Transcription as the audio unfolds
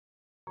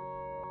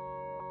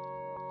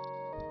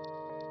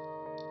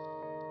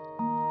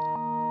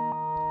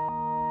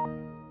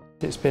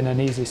It's been an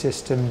easy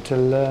system to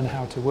learn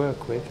how to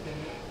work with,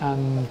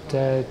 and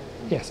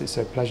yes, it's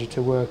a pleasure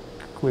to work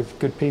with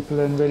good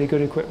people and really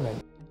good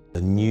equipment. The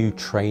new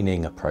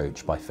training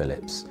approach by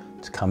Philips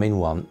to come in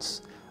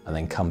once and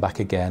then come back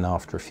again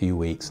after a few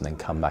weeks and then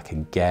come back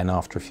again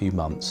after a few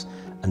months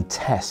and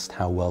test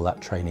how well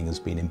that training has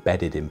been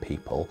embedded in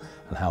people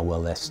and how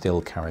well they're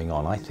still carrying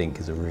on, I think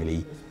is a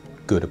really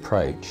good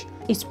approach.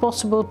 It's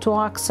possible to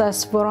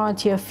access a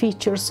variety of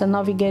features and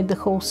navigate the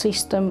whole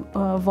system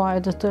via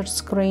the touch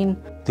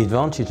screen. The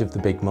advantage of the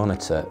big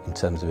monitor in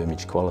terms of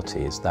image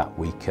quality is that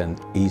we can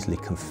easily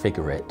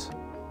configure it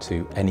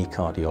to any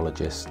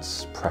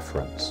cardiologist's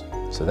preference.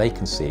 So they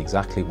can see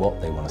exactly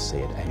what they want to see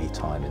at any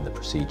time in the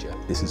procedure.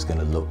 This is going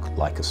to look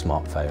like a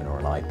smartphone or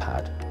an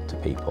iPad to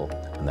people,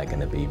 and they're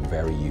going to be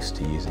very used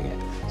to using it.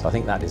 So I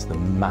think that is the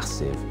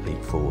massive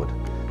leap forward.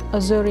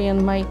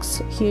 Azurion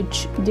makes a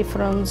huge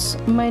difference.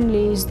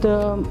 Mainly is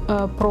the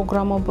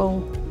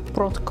programmable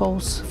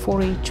protocols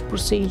for each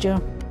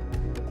procedure.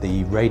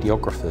 The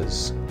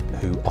radiographers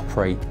who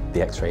operate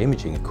the X-ray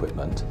imaging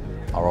equipment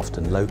are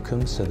often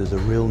locums, so there's a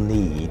real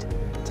need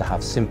to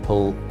have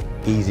simple,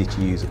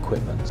 easy-to-use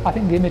equipment. I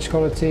think the image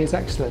quality is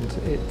excellent.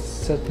 It's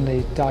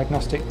certainly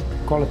diagnostic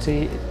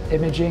quality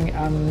imaging,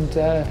 and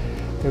the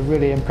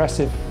really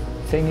impressive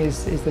thing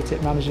is that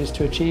it manages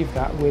to achieve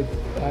that with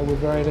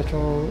very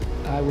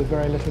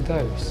little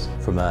dose.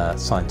 From a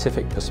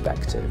scientific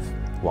perspective,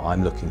 what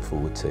I'm looking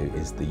forward to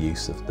is the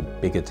use of the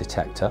bigger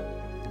detector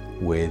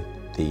with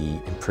the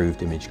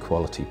improved image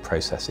quality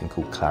processing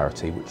called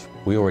Clarity, which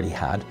we already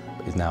had,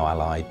 but is now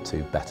allied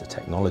to better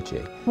technology.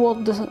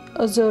 What the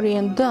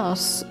Azurion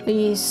does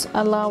is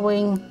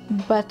allowing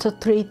better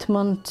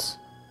treatment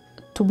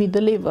to be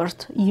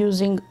delivered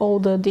using all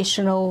the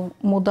additional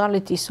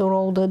modalities or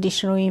all the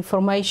additional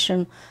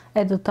information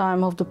at the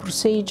time of the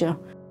procedure.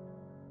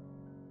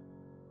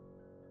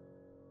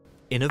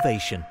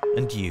 Innovation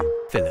and you,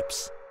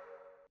 Philips.